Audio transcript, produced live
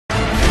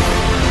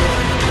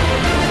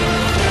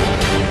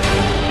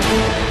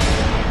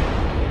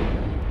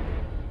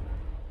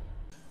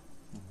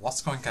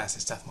What's going on, guys?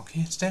 It's Deathmark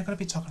here. Today I'm going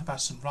to be talking about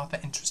some rather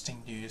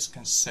interesting news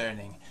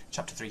concerning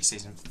Chapter 3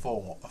 Season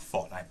 4 of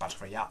Fortnite Battle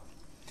Royale.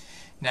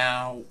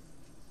 Now,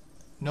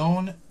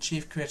 known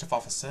Chief Creative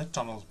Officer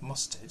Donald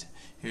Mustard,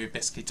 who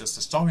basically does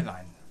the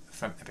storyline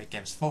from Epic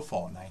Games for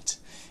Fortnite,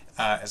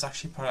 has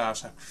actually put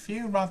out a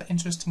few rather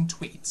interesting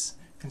tweets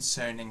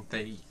concerning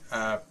the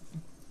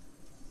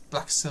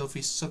black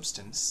silvery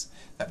substance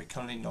that we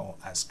currently know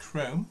as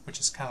chrome, which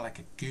is kind of like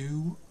a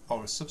goo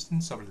or a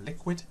substance or a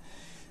liquid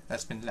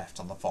that's been left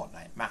on the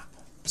Fortnite map,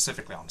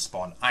 specifically on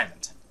Spawn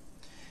Island.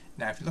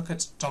 Now, if you look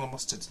at Donald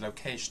Mustard's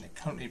location, it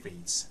currently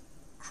reads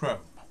Chrome.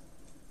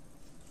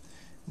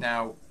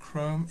 Now,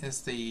 Chrome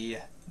is the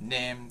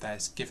name that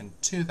is given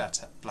to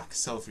that black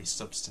silvery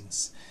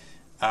substance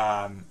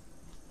that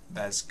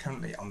is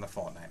currently on the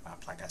Fortnite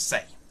map, like I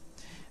say.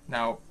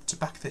 Now, to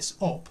back this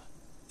up,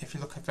 if you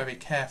look at very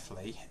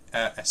carefully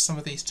at some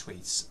of these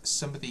tweets,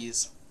 some of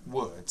these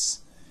words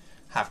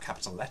have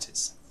capital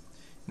letters.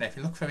 Now, if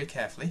you look very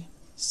carefully,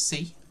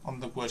 C on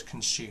the word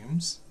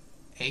consumes,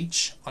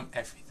 H on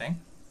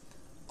everything,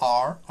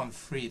 R on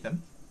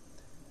freedom,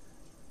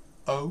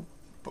 O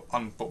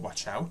on but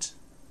watch out,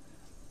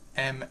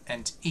 M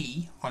and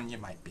E on you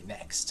might be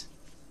next.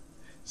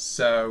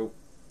 So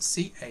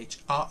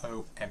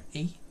CHROME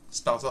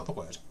spells out the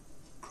word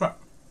chrome.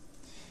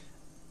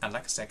 And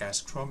like I said,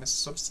 guys, chrome is a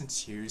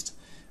substance used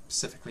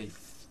specifically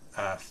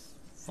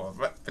for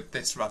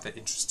this rather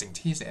interesting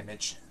teaser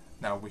image.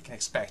 Now we can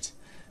expect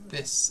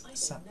this.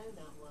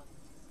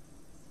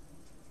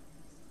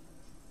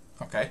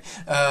 Okay,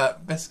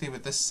 basically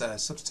with this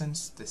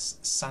substance, this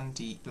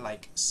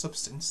sandy-like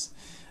substance,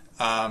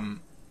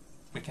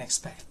 we can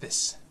expect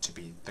this to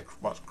be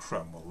what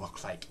chrome will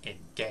look like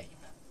in-game.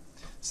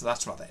 So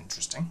that's rather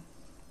interesting.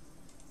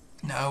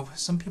 Now,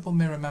 some people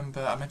may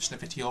remember I mentioned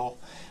a video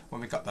when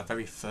we got the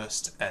very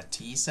first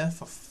teaser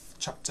for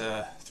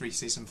Chapter 3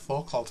 Season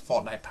 4 called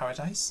Fortnite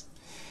Paradise.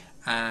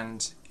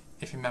 And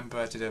if you remember,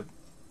 I did a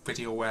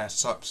video where I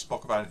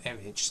spoke about an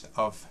image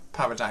of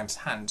Paradigm's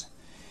hand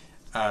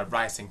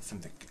rising from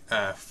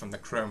the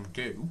chrome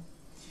goo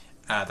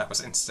that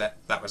was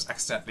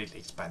accidentally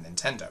leaked by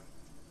Nintendo.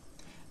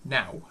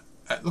 Now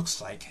it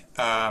looks like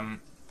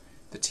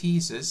the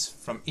teasers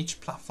from each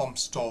platform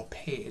store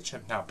page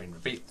have now been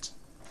revealed.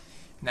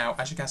 Now,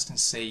 as you guys can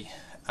see,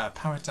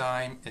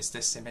 Paradigm is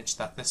this image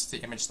this is the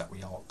image that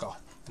we all got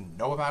and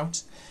know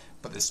about,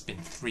 but there's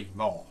been 3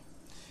 more.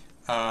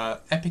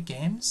 Epic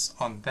Games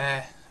on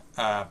their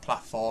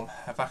platform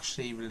have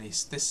actually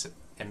released this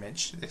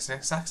image, this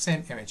exact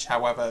same image,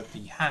 however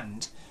the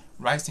hand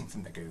rising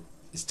from the goo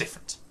is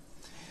different.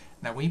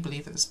 Now we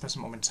believe at this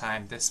present moment in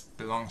time this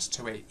belongs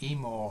to a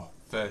emo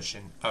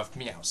version of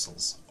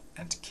Meowscles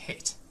and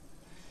Kit,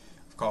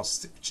 of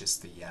course, which is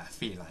the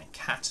feline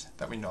cat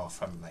that we know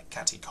from like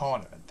Catty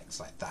Corner and things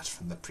like that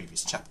from the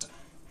previous chapter.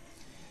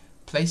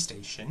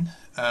 PlayStation,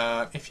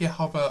 if you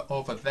hover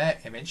over their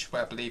image,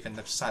 where I believe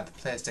inside the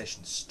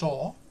PlayStation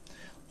Store,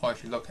 or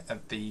if you look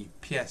at the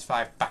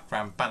PS5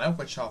 background banner,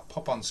 which I'll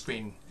pop on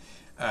screen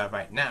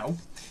right now,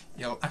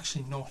 you'll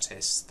actually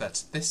notice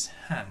that this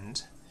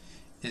hand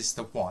is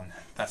the one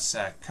that's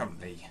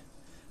currently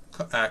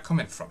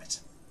coming from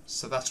it.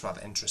 So that's rather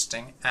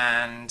interesting,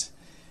 and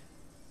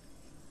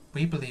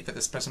we believe at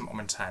this present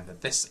moment in time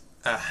that this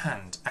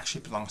hand actually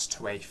belongs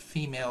to a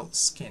female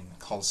skin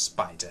called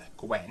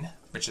Spider-Gwen,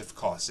 which of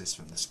course is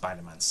from the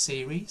Spider-Man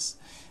series.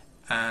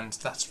 And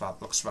that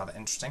looks rather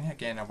interesting.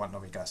 Again, I want to know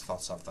what you guys'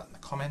 thoughts of that in the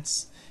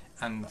comments.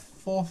 And the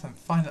 4th and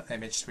final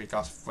image we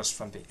got was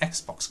from the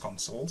Xbox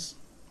consoles.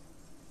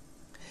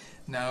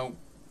 Now,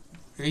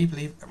 we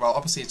believe, well,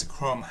 obviously it's a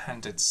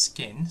chrome-handed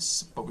skin,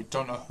 but we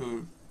don't know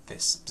who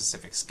this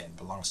specific skin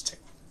belongs to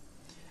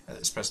at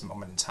this present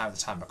moment in time, the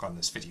time I got in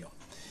this video.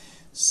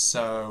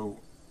 So,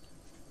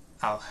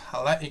 I'll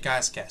let you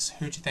guys guess.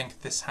 Who do you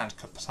think this hand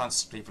could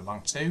possibly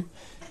belong to?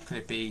 Could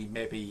it be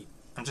maybe,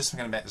 I'm just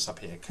going to make this up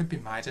here, it could be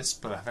Midas,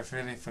 but I have a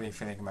really funny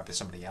feeling it might be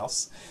somebody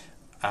else.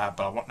 But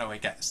I want to know where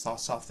you get his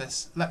thoughts of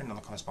this. Let me know in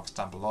the comments box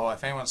down below.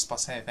 If anyone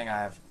spots anything I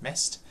have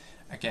missed,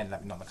 again,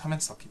 let me know in the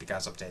comments. I'll keep you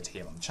guys updated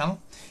here on the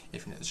channel.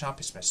 If you're new to the channel,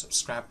 please press the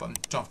subscribe button.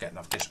 Don't forget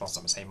notification bells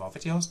so I see more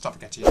videos. Don't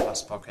forget to use my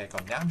support code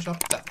on the item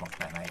shop,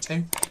 Deathmark992.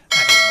 And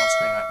I'll put it on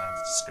screen right now in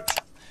the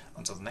description.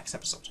 Until the next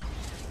episode.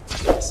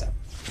 Peace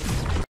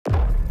out.